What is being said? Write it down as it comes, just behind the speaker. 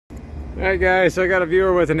Alright guys, so I got a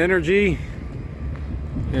viewer with an NRG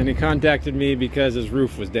and he contacted me because his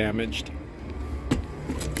roof was damaged.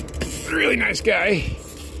 Really nice guy.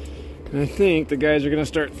 And I think the guys are going to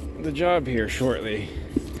start the job here shortly.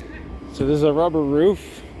 So this is a rubber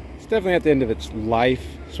roof. It's definitely at the end of its life,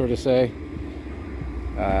 sort of say.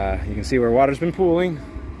 You can see where water's been pooling.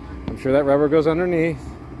 I'm sure that rubber goes underneath.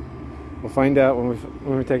 We'll find out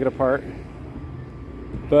when we take it apart.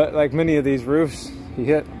 But like many of these roofs, he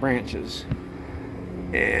hit branches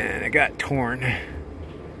and it got torn.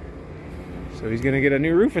 So he's gonna get a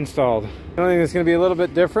new roof installed. The only thing that's gonna be a little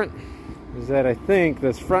bit different is that I think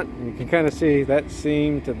this front, you can kind of see that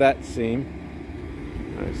seam to that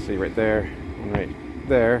seam. Let's see right there and right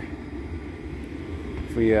there.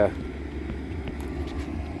 If we, I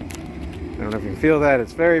don't know if you can feel that,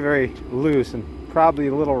 it's very, very loose and probably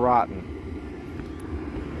a little rotten.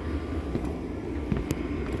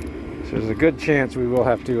 So there's a good chance we will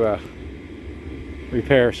have to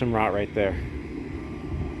repair some rot right there.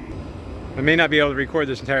 I may not be able to record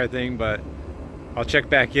this entire thing, but I'll check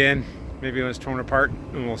back in, maybe when it's torn apart,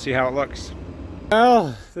 and we'll see how it looks.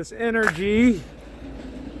 Well, this NRG,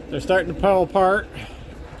 they're starting to pull apart.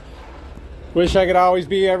 Wish I could always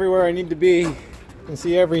be everywhere I need to be and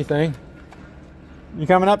see everything. You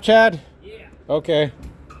coming up, Chad? Yeah. Okay.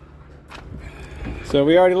 So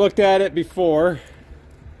we already looked at it before.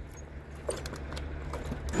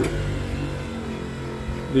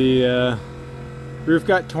 The roof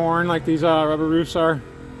got torn like these rubber roofs are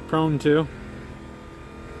prone to.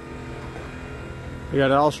 We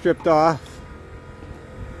got it all stripped off.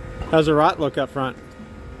 How's the rot look up front?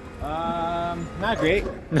 Not great.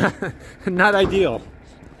 Not ideal.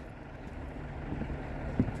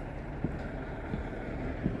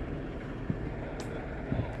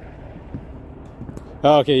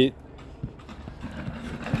 Oh, okay.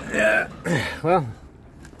 Yeah. Well,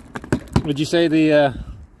 would you say the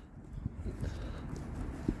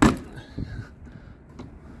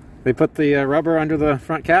they put the rubber under the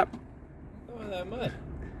front cap? Oh, that much.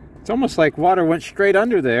 It's almost like water went straight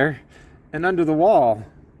under there and under the wall.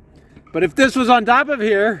 But if this was on top of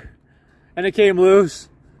here and it came loose,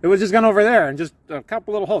 it was just gone over there and just a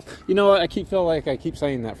couple little holes. You know what? I feel like I keep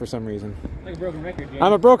saying that for some reason. Like a broken record, James.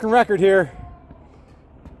 I'm a broken record here.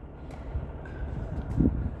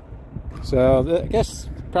 So I guess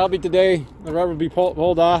probably today the rubber will be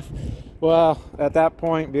pulled off. Well, at that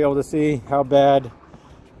point, be able to see how bad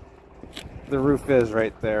the roof is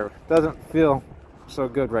right there. Doesn't feel so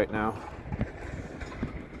good right now.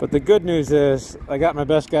 But the good news is I got my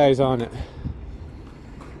best guys on it.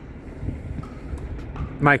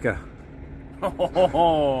 Micah.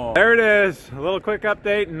 Oh. There it is. A little quick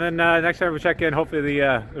update, and then next time we check in, hopefully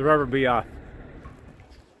the rubber will be off.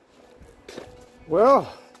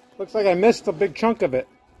 Well, looks like I missed a big chunk of it.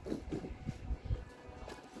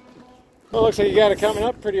 Well, looks like you got it coming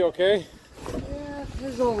up pretty okay. Yeah,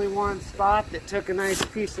 there's only one spot that took a nice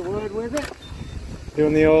piece of wood with it.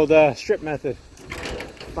 Doing the old strip method.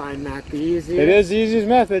 Find that the easiest. It is the easiest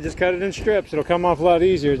method. Just cut it in strips. It'll come off a lot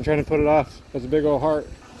easier than trying to put it off as a big old heart.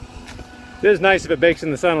 It is nice if it bakes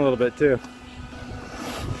in the sun a little bit too.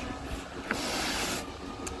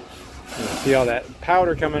 See all that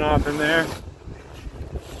powder coming off in there.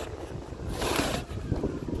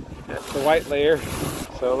 That's the white layer.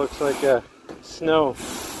 So it looks like snow.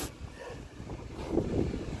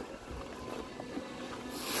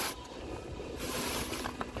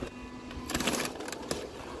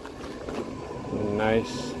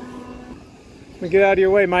 Nice. Let me get out of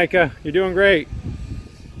your way, Micah. You're doing great.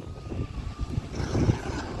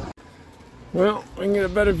 Well, we can get a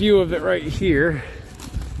better view of it right here.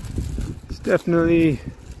 It's definitely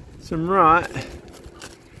some rot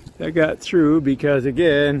that got through because,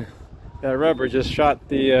 again, that rubber just shot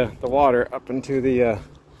the water up into the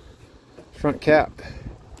front cap.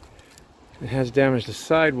 It has damaged the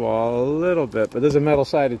sidewall a little bit, but this is a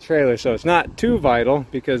metal-sided trailer, so it's not too vital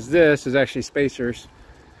because this is actually spacers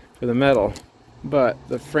for the metal. But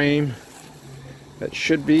the frame that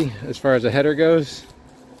should be, as far as the header goes,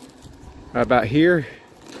 about here,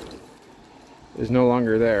 is no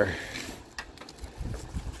longer there.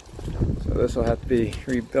 So this will have to be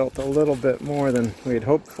rebuilt a little bit more than we had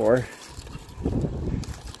hoped for.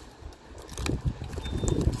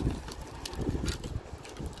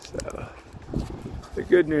 So the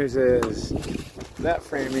good news is that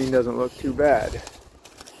framing doesn't look too bad.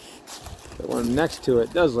 The one next to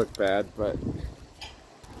it does look bad, but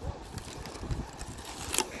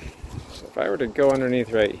so if I were to go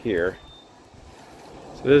underneath right here,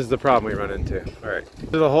 so this is the problem we run into. All right,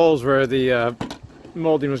 these are the holes where the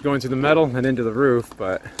molding was going through the metal and into the roof,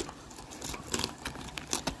 but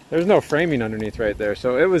there's no framing underneath right there,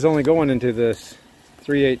 so it was only going into this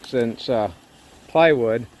 3/8 inch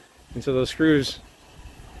plywood, and so those screws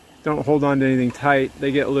don't hold on to anything tight.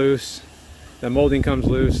 They get loose, the molding comes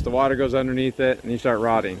loose, the water goes underneath it, and you start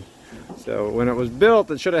rotting. So when it was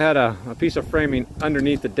built, it should have had a piece of framing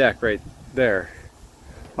underneath the deck right there.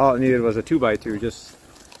 All it needed was a 2x2, just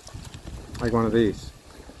like one of these.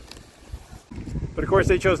 But of course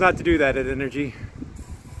they chose not to do that at NRG.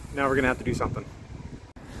 Now we're gonna have to do something.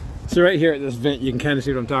 So right here at this vent, you can kind of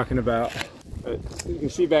see what I'm talking about. But you can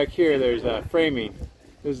see back here, there's framing.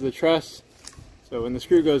 This is the truss. So when the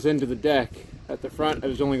screw goes into the deck, at the front, it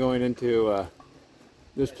was only going into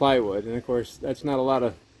this plywood. And of course, that's not a lot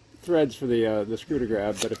of threads for the screw to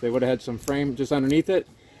grab, but if they would have had some frame just underneath it,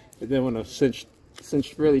 then would have cinched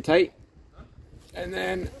really tight, and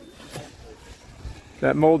then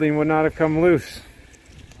that molding would not have come loose.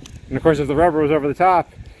 And of course, if the rubber was over the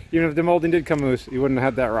top, even if the molding did come loose, you wouldn't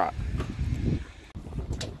have had that rot.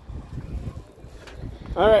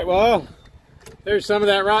 All right, well, there's some of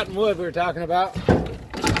that rotten wood we were talking about.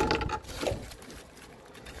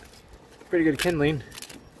 Pretty good kindling.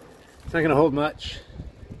 It's not going to hold much.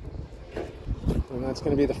 And that's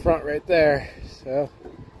going to be the front right there. So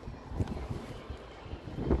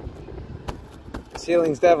the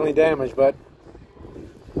ceiling's definitely damaged, but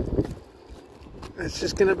it's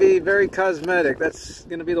just going to be very cosmetic. That's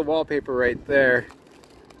going to be the wallpaper right there.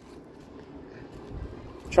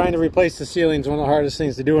 Trying to replace the ceiling is one of the hardest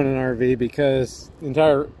things to do in an RV because the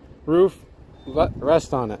entire roof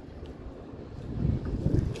rests on it.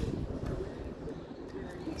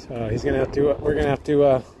 So he's going to have to. We're going to have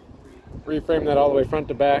to reframe that all the way front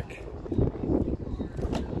to back.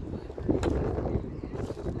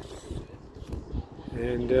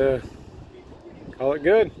 And call it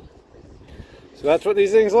good. So that's what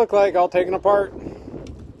these things look like, all taken apart.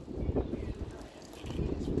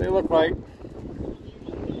 That's what they look like.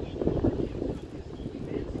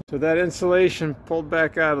 So that insulation pulled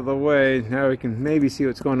back out of the way. Now we can maybe see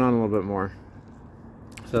what's going on a little bit more.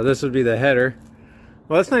 So this would be the header.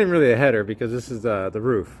 Well, that's not even really a header because this is the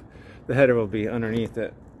roof. The header will be underneath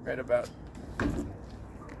it, right about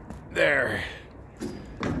there.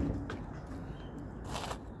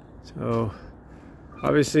 So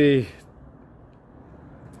obviously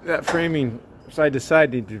that framing side to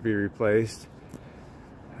side needs to be replaced.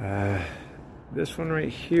 This one right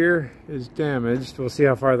here is damaged. We'll see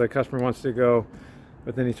how far the customer wants to go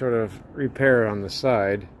with any sort of repair on the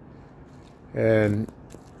side. And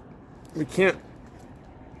we can't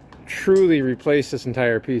truly replace this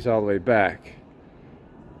entire piece all the way back.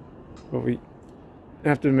 What we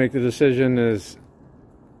have to make the decision is,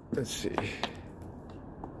 let's see,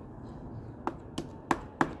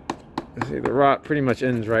 the rot pretty much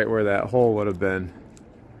ends right where that hole would have been.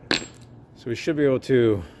 So we should be able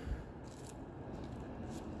to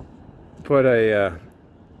put a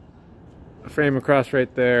frame across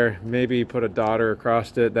right there, maybe put a daughter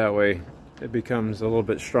across it, that way it becomes a little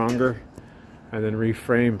bit stronger, and then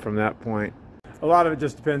reframe from that point. A lot of it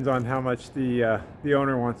just depends on how much the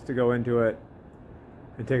owner wants to go into it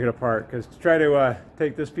and take it apart, because to try to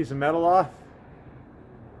take this piece of metal off,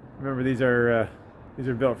 remember these are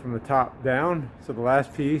built from the top down, so the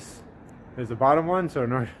last piece is the bottom one, so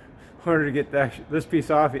in order to get this piece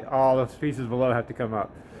off, all those pieces below have to come up.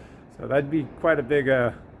 So that'd be quite a big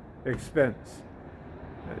expense.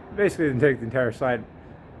 Basically, then take the entire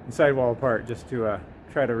sidewall apart just to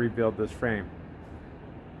try to rebuild this frame.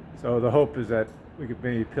 So the hope is that we could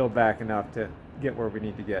maybe peel back enough to get where we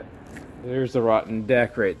need to get. There's the rotten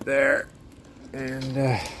deck right there, and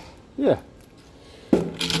yeah,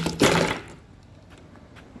 and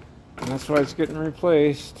that's why it's getting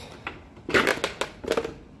replaced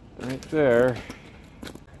right there.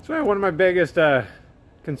 So one of my biggest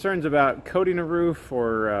concerns about coating a roof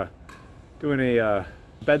or doing a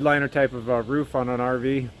bed liner type of roof on an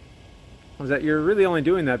RV was that you're really only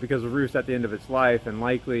doing that because the roof's at the end of its life and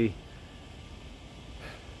likely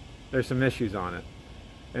there's some issues on it.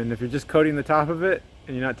 And if you're just coating the top of it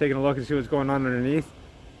and you're not taking a look and see what's going on underneath,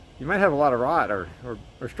 you might have a lot of rot or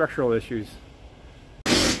structural issues.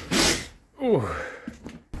 Ooh.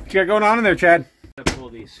 What you got going on in there, Chad? I'm gonna pull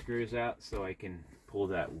these screws out so I can pull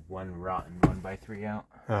that one rotten 1x3 out.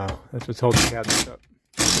 Oh, that's what's holding the cabinet up.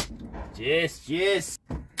 Just.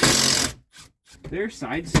 They're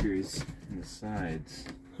side screws in the sides.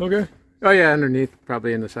 Okay. Oh yeah, underneath,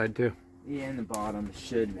 probably in the side too. Yeah, and the bottom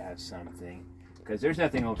should have something, because there's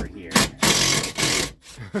nothing over here.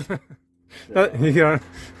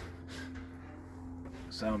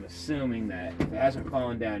 So I'm assuming that if it hasn't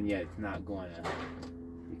fallen down yet, it's not going to,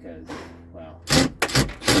 because, well,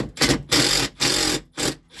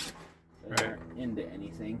 into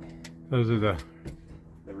anything. Those are the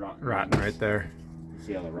rotten right there. You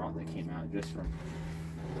see all the rot that came out just from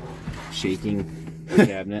shaking the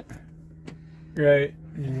cabinet. Right.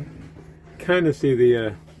 You kind of see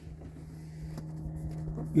the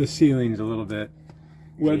ceilings a little bit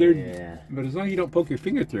weathered. Yeah. But as long as you don't poke your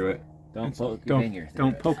finger through it. Don't poke your finger through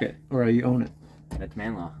Don't poke it, or you own it. That's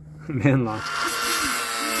man law. Man law.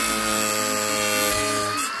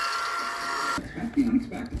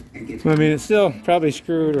 I mean, it's still probably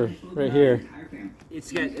screwed or right here.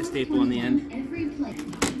 It's got a staple on the end.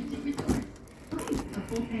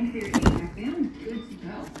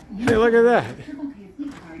 Hey, look at that.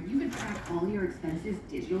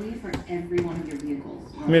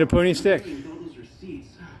 Made a pony stick.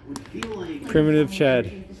 Primitive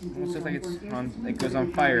Chad. Almost looks like it goes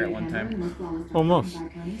on fire at one time. Almost.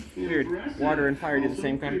 Weird. Water and fire do the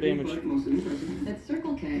same kind of damage.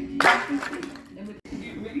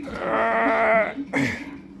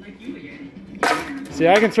 See,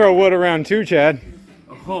 I can throw wood around too, Chad.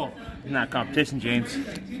 Oh, not competition, James.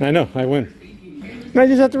 I know, I win. And I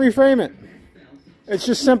just have to reframe it. It's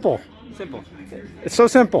just simple. Simple. It's so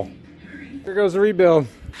simple. Here goes the rebuild.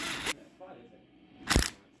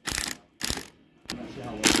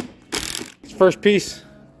 First piece.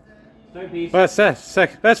 Third piece. Well,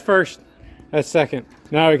 that's first. That's second.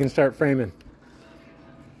 Now we can start framing.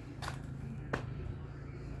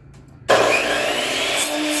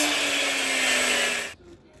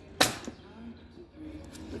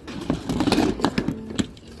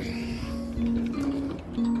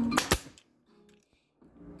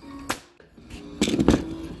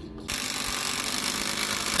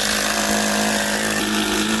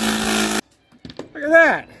 Look at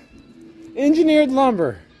that. Engineered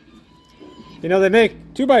lumber. You know, they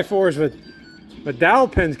make 2x4s with dowel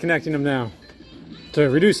pins connecting them now to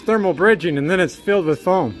reduce thermal bridging, and then it's filled with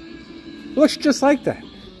foam. It looks just like that.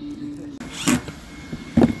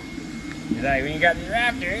 Like when you got the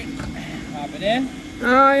Raptor, pop it in.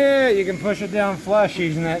 Oh yeah, you can push it down flush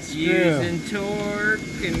using that screw. Using torque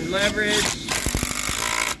and leverage.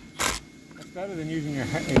 That's better than using your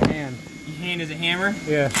hand. Your hand is a hammer.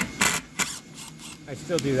 Yeah. I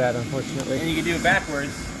still do that, unfortunately. And you can do it backwards.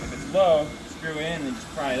 If it's low, screw it in and just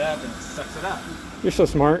pry it up and it sucks it up. You're so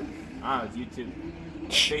smart. Ah, it's YouTube.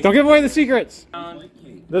 Shh, don't give away the secrets.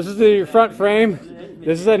 This is the front frame.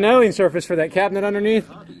 This is a nailing surface for that cabinet underneath.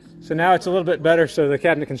 So now it's a little bit better so the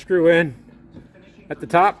cabinet can screw in at the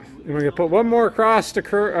top. And we're going to put one more across to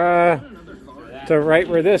right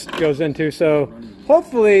where this goes into. So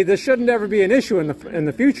hopefully this shouldn't ever be an issue in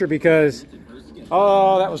the future, because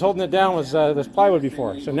all that was holding it down was this plywood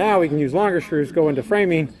before. So now we can use longer screws, go into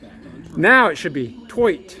framing. Now it should be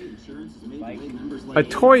toit. A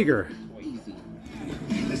toiger.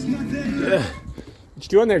 What you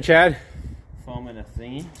doing there, Chad? Foaming a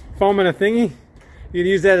thingy. Foaming a thingy? You can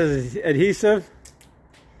use that as adhesive.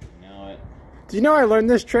 You know it. Do you know I learned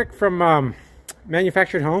this trick from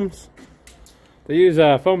manufactured homes? They use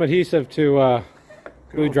foam adhesive to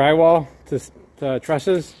glue drywall to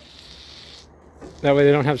trusses. That way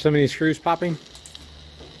they don't have so many screws popping.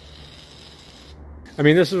 I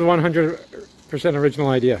mean, this is a 100% original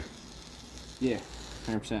idea. Yeah,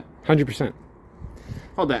 100%. 100%.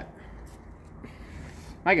 Hold that.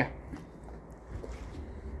 Micah.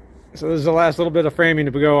 So this is the last little bit of framing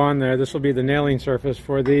to go on there. This will be the nailing surface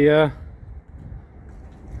for the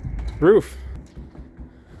roof.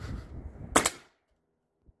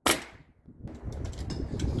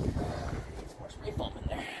 Spray foam in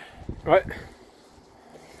there. What?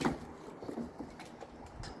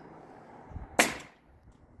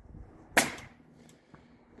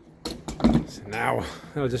 So now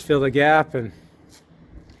it'll just fill the gap, and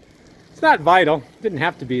it's not vital. It didn't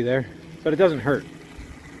have to be there, but it doesn't hurt.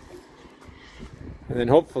 And then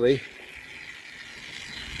hopefully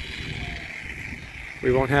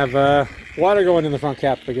we won't have water going in the front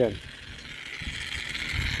cap again.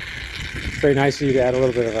 It's very nice of you to add a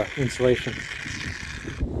little bit of insulation.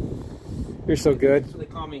 You're so good. That's what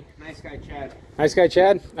they call me. Nice guy, Chad. Nice guy,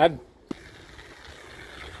 Chad.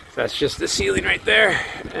 That's just the ceiling right there.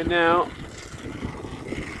 And now,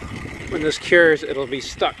 when this cures, it'll be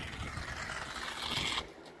stuck.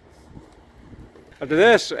 After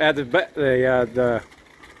this, add the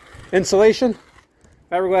insulation,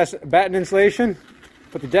 fiberglass batten insulation,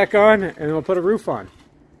 put the deck on, and then we'll put a roof on.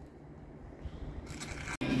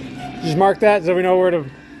 Just mark that so we know where to,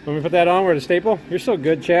 when we put that on, where to staple. You're so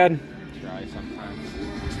good, Chad. Try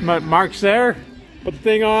sometimes. Marks there, put the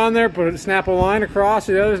thing on there, snap a line across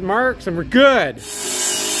the other marks, and we're good.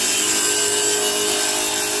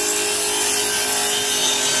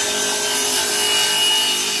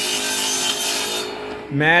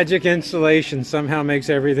 Magic installation somehow makes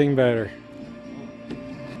everything better.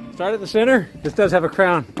 Start at the center. This does have a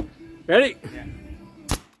crown. Ready? Yeah.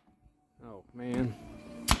 Oh, man.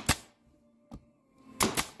 Yeah,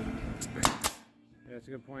 that's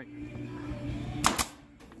a good point.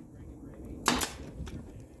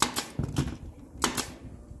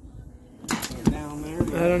 Down there.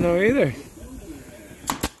 I don't know either.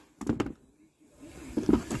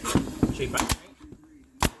 Shake back.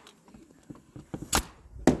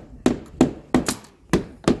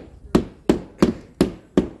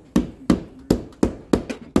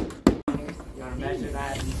 You want to measure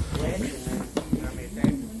that width and then you want me to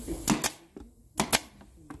take?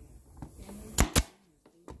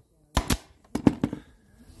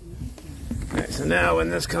 Alright, so now when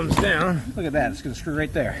this comes down, look at that, it's going to screw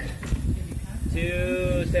right there.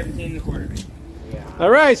 217 1/4. Yeah.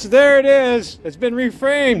 Alright, so there it is. It's been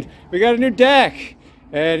reframed. We got a new deck.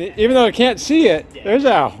 And even though I can't see it, there's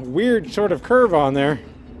a weird sort of curve on there.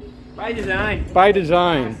 By design. By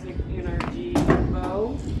design. Classic NRG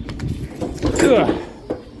turbo. Ugh.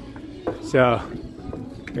 So,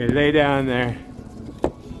 we lay down there.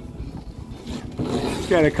 It's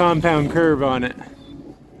got a compound curve on it.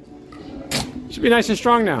 Should be nice and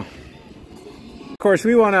strong now. Of course,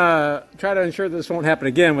 we want to try to ensure that this won't happen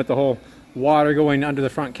again with the whole water going under the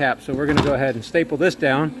front cap. So we're going to go ahead and staple this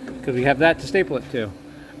down because we have that to staple it to.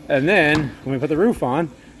 And then when we put the roof on,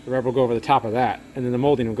 the rubber will go over the top of that, and then the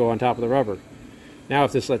molding will go on top of the rubber. Now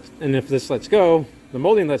if this lets go, the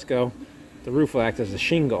molding lets go, the roof will act as a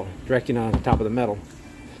shingle directing on the top of the metal.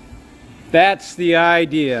 That's the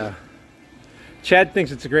idea. Chad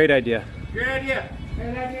thinks it's a great idea. Great idea.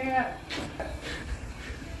 Good idea.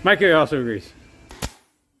 Mikey also agrees.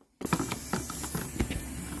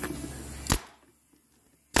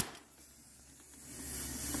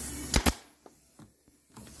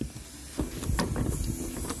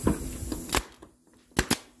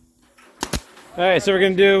 Alright, so we're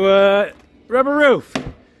going to do rubber roof.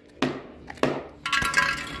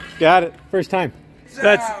 Got it. First time.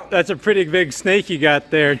 That's a pretty big snake you got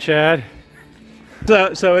there, Chad.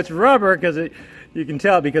 So it's rubber because you can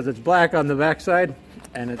tell because it's black on the backside,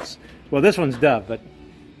 and it's, well, this one's Dove, but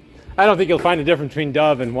I don't think you'll find a difference between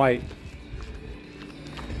Dove and white.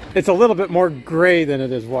 It's a little bit more gray than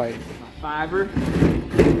it is white. Fiber.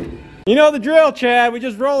 You know the drill, Chad. We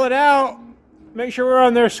just roll it out, make sure we're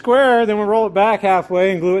on there square, then we'll roll it back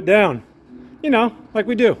halfway and glue it down. You know, like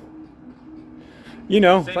we do. You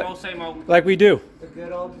know, Same old. like we do. The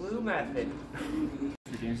good old glue method.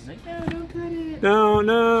 James is like, no, don't cut it. No,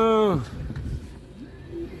 no.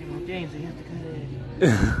 James, you have to cut it.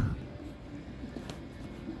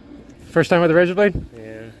 First time with a razor blade?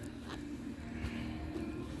 Yeah.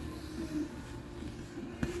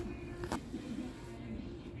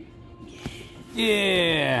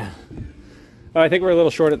 Yeah. Oh, I think we're a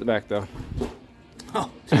little short at the back, though. Oh,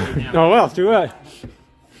 Oh, well, too bad. All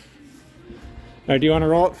right, do you want to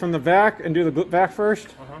roll it from the back and do the back first?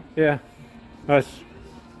 Uh-huh. Yeah.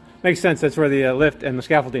 Makes sense. That's where the lift and the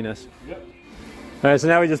scaffolding is. Yep. All right, so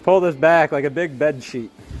now we just pull this back like a big bed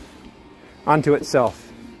sheet onto itself.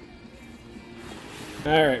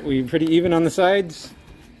 All right, we pretty even on the sides?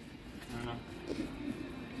 I don't know.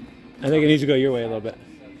 I think it needs to go your way a little bit.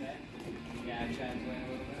 Okay. Yeah, Chad's way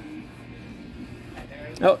a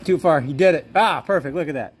little bit. Oh, too far. You did it. Ah, perfect. Look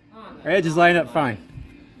at that. Our edges line up fine.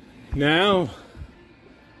 Now,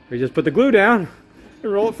 we just put the glue down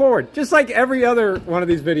and roll it forward. Just like every other one of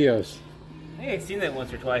these videos. I think I've seen that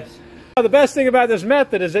once or twice. The best thing about this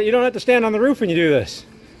method is that you don't have to stand on the roof when you do this.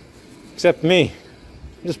 Except me.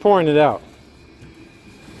 I'm just pouring it out.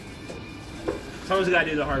 Someone's got to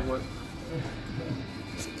do the hard work.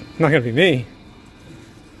 It's not going to be me.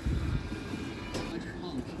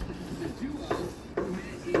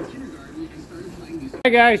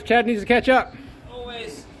 Hey guys, Chad needs to catch up.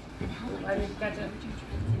 Always.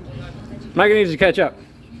 Micah needs to catch up.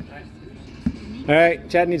 All right,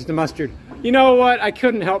 Chad needs the mustard. You know what? I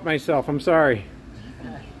couldn't help myself. I'm sorry.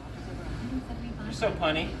 You're so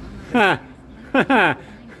punny. Ha! Ha ha!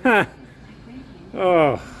 Ha!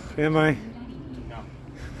 Oh, am I? No.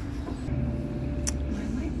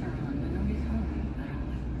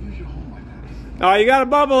 Oh, you got a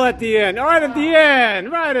bubble at the end. Right at the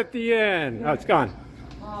end. Right at the end. Oh, it's gone.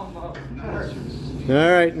 All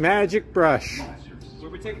right, magic brush. Where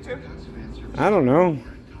we take it to? I don't know.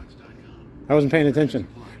 I wasn't paying attention.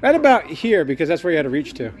 Right about here, because that's where you had to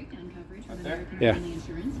reach to. Up there? Yeah. I feel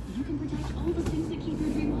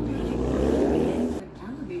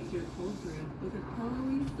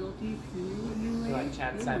like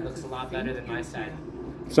Chad's side looks a lot better than my side.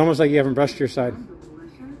 It's almost like you haven't brushed your side.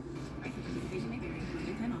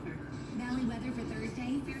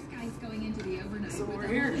 So we're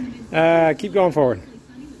here. Keep going forward.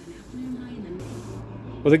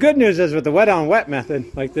 Well, the good news is with the wet on wet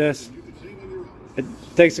method like this, it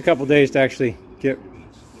takes a couple days to actually get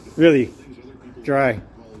really dry.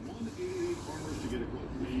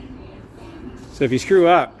 So if you screw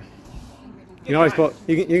up, you can always pull.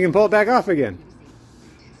 You can pull it back off again.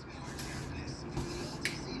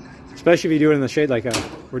 Especially if you do it in the shade like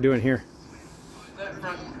we're doing here. That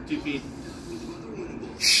front 2 feet.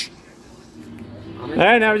 Shh. All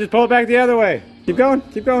right, now we just pull it back the other way. Keep going,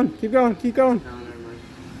 keep going, keep going, keep going.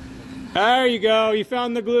 There you go. You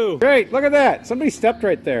found the glue. Great. Look at that. Somebody stepped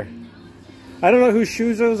right there. I don't know whose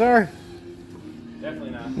shoes those are.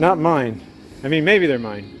 Definitely not. Not mine. I mean, maybe they're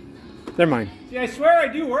mine. They're mine. See, I swear I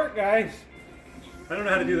do work, guys. I don't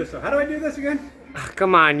know how to do this though. How do I do this again?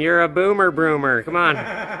 Come on, you're a boomer broomer. Come on.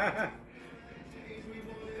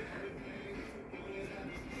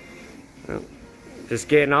 Just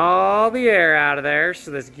getting all the air out of there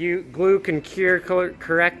so this glue can cure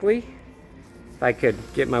correctly. If I could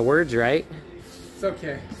get my words right. It's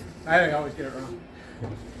okay. I always get it wrong.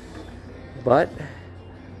 But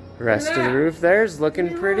the rest of the roof there's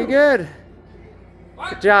looking pretty good.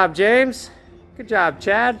 Good job, James. Good job,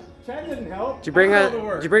 Chad. Chad didn't help. Did you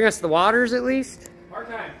bring us the waters at least? Part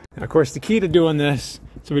time. Of course, the key to doing this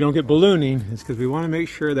so we don't get ballooning is because we want to make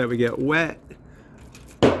sure that we get wet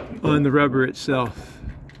on the rubber itself.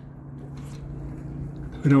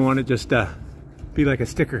 We don't want it just be like a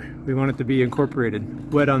sticker. We want it to be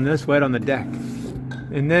incorporated. Wet on this, wet on the deck.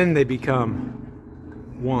 And then they become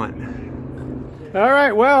one. All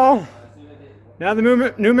right, well, now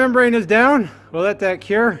the new membrane is down. We'll let that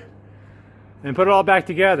cure and put it all back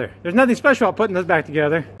together. There's nothing special about putting this back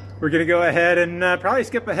together. We're gonna go ahead and probably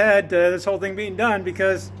skip ahead to this whole thing being done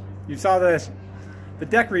because you saw the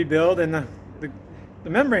deck rebuild and the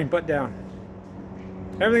membrane put down.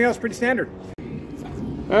 Everything else pretty standard.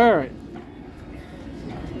 All right.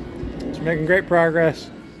 So making great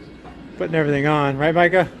progress, putting everything on, right,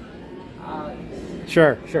 Micah?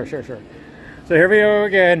 Sure. So here we go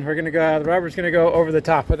again. We're gonna go. The rubber's gonna go over the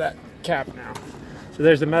top of that cap now. So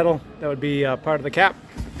there's the metal that would be part of the cap.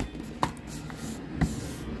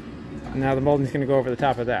 And now the molding's gonna go over the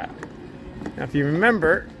top of that. Now, if you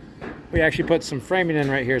remember, we actually put some framing in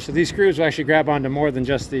right here. So these screws will actually grab onto more than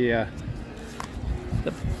just the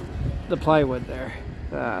plywood there.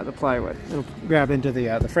 The plywood. It'll grab into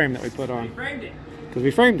the frame that we put on. We framed it. Because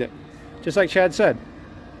we framed it. Just like Chad said.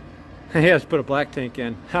 He has to put a black tank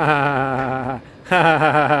in. Ha ha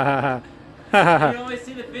ha ha. You always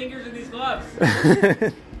see the fingers in these gloves.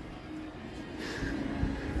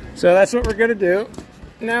 So that's what we're going to do.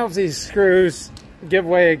 Now if these screws give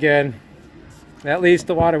way again, at least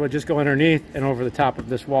the water would just go underneath and over the top of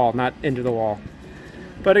this wall, not into the wall.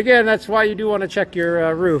 But again, that's why you do want to check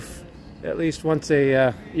your roof at least once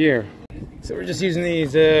a year. So we're just using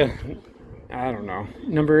these, I don't know,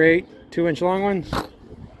 number 8 2-inch long ones.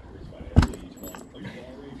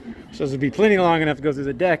 So this would be plenty long enough to go through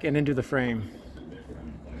the deck and into the frame.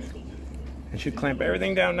 It should clamp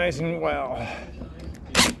everything down nice and well.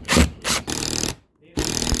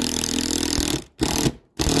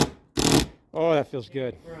 Oh, that feels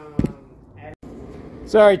good.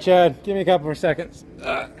 Sorry, Chad. Give me a couple more seconds.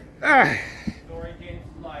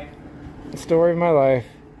 Story of my life.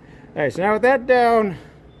 Alright, so now with that down,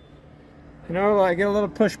 you know, I get a little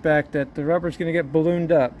pushback that the rubber's going to get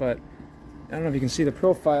ballooned up, but I don't know if you can see the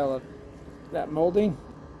profile of that molding.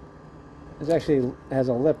 It actually has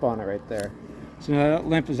a lip on it right there. So now that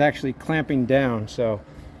lip is actually clamping down, so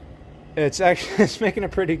it's actually making a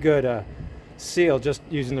pretty good seal just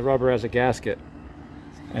using the rubber as a gasket.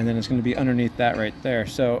 And then it's going to be underneath that right there.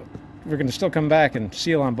 So we're going to still come back and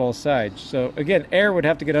seal on both sides. So again, air would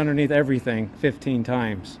have to get underneath everything 15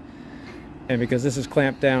 times. And because this is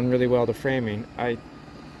clamped down really well to framing, I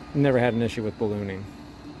never had an issue with ballooning.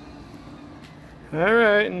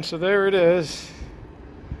 Alright, and so there it is.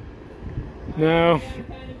 Now,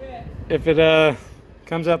 if it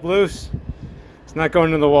comes up loose, it's not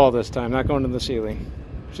going to the wall this time, not going to the ceiling.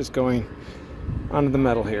 It's just going onto the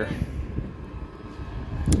metal here.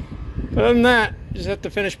 But other than that, just have to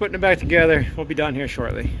finish putting it back together. We'll be done here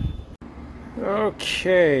shortly.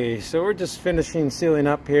 Okay, so we're just finishing sealing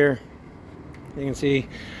up here. You can see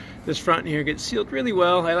this front here gets sealed really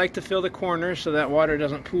well. I like to fill the corners so that water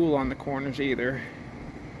doesn't pool on the corners either.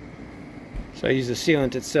 So I use the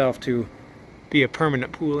sealant itself to be a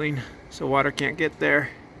permanent pooling so water can't get there.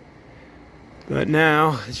 But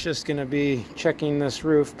now it's just going to be checking this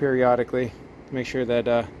roof periodically to make sure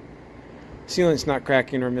that sealant's not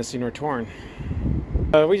cracking or missing or torn.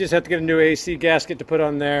 We just have to get a new AC gasket to put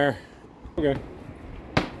on there. Okay.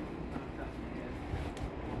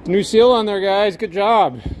 New seal on there, guys. Good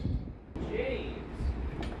job.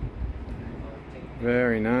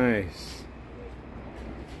 Very nice.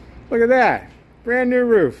 Look at that. Brand new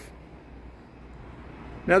roof.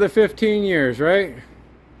 Another 15 years, right?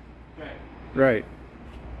 Right.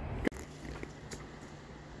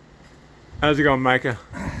 How's it going, Micah?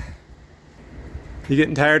 You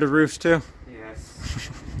getting tired of roofs too? Yes.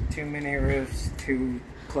 Too many roofs too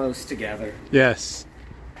close together. Yes,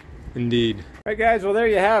 indeed. All right, guys, well, there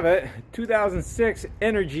you have it. 2006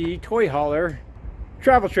 NRG Toy Hauler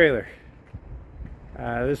travel trailer.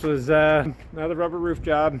 This was another rubber roof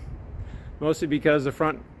job, mostly because the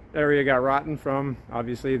front area got rotten from,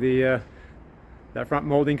 obviously, that front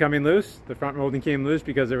molding coming loose. The front molding came loose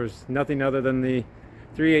because there was nothing other than the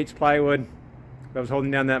 3/8 plywood that was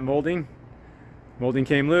holding down that molding. Molding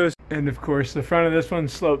came loose, and of course the front of this one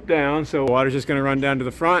sloped down, so water's just going to run down to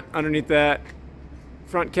the front underneath that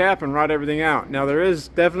front cap and rot everything out. Now there is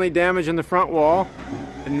definitely damage in the front wall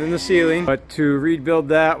and in the ceiling, but to rebuild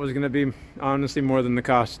that was going to be honestly more than the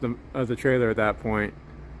cost of the trailer at that point.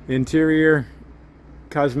 The interior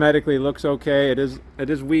cosmetically looks okay. It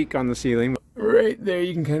is weak on the ceiling. Right there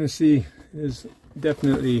you can kind of see there's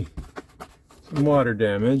definitely some water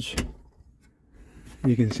damage.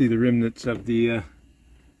 You can see the remnants of the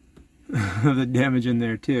of the damage in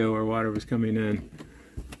there too, where water was coming in.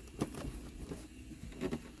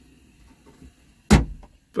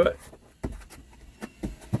 But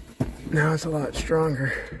now it's a lot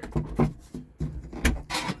stronger.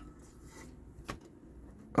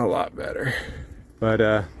 A lot better.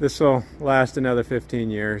 But this will last another 15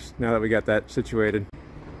 years now that we got that situated.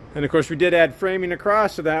 And of course we did add framing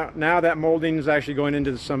across, so that now that molding is actually going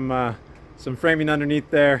into some framing underneath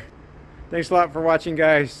there. Thanks a lot for watching,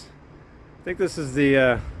 guys. I think this is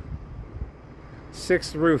the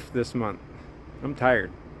 6th roof this month. I'm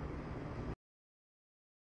tired.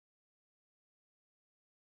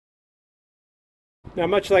 Now,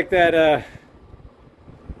 much like that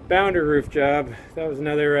bounder roof job, that was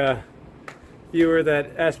another viewer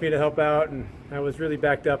that asked me to help out, and I was really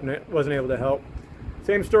backed up and I wasn't able to help.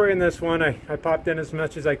 Same story in this one. I popped in as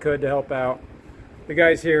much as I could to help out. The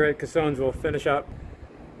guys here at Cassone's will finish up,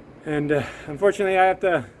 and unfortunately I have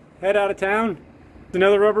to head out of town. It's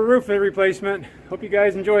another rubber roof replacement. Hope you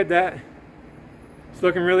guys enjoyed that. It's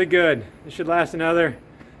looking really good. It should last another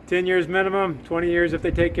 10 years minimum, 20 years if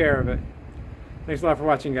they take care of it. Thanks a lot for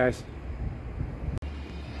watching, guys.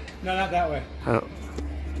 No, not that way. Oh.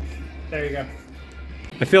 There you go.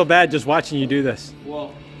 I feel bad just watching you do this.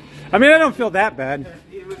 Well, I mean, I don't feel that bad.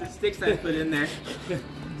 with the sticks I put in there,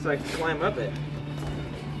 so I can climb up it.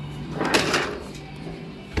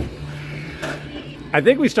 I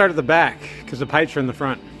think we start at the back because the pipes are in the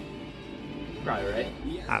front. Probably right.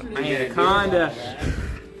 Anaconda.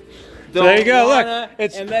 So there you go. Look,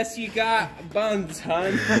 it's unless you got buns,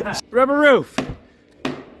 hun. Rubber roof.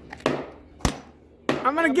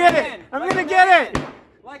 I'm gonna get it. I'm gonna get it.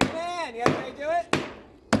 Like a man. You want me to do it?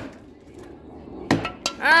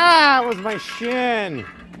 Ah, it was my shin.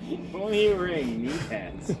 If only you were wearing knee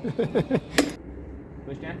pads.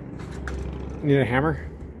 Push down. Need a hammer?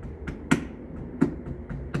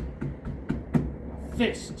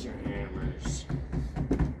 Fist your hammers.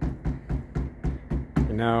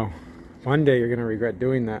 You know, one day you're gonna regret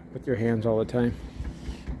doing that with your hands all the time.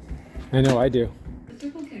 I know I do.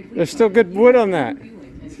 There's still good wood on that.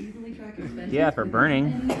 Yeah, for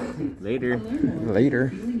burning. Later.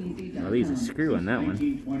 Later. Well, they used a screw on that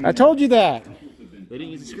one. I told you that. They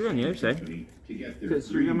didn't use a screw on the other side. Good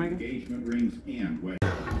screw, Micah.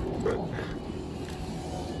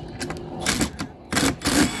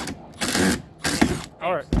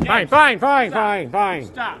 All right. Fine, fine, fine, fine, fine.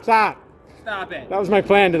 Stop. Stop. Stop it. That was my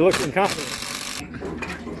plan to look incompetent.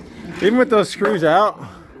 Even with those screws out,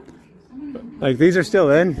 like these are still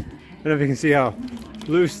in. I don't know if you can see how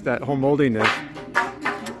loose that whole molding is.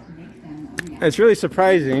 It's really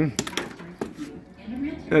surprising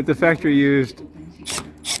that the factory used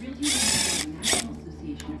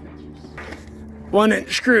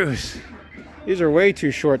 1-inch screws. These are way too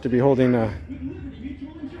short to be holding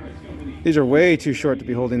these are way too short to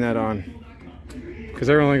be holding that on, because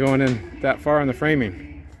they're only going in that far in the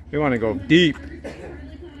framing. We want to go deep,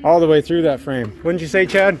 all the way through that frame. Wouldn't you say,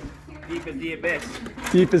 Chad? Deep as the abyss.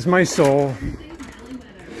 Deep as my soul.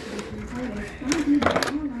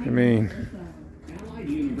 I mean,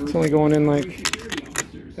 it's only going in like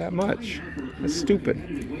that much. That's stupid.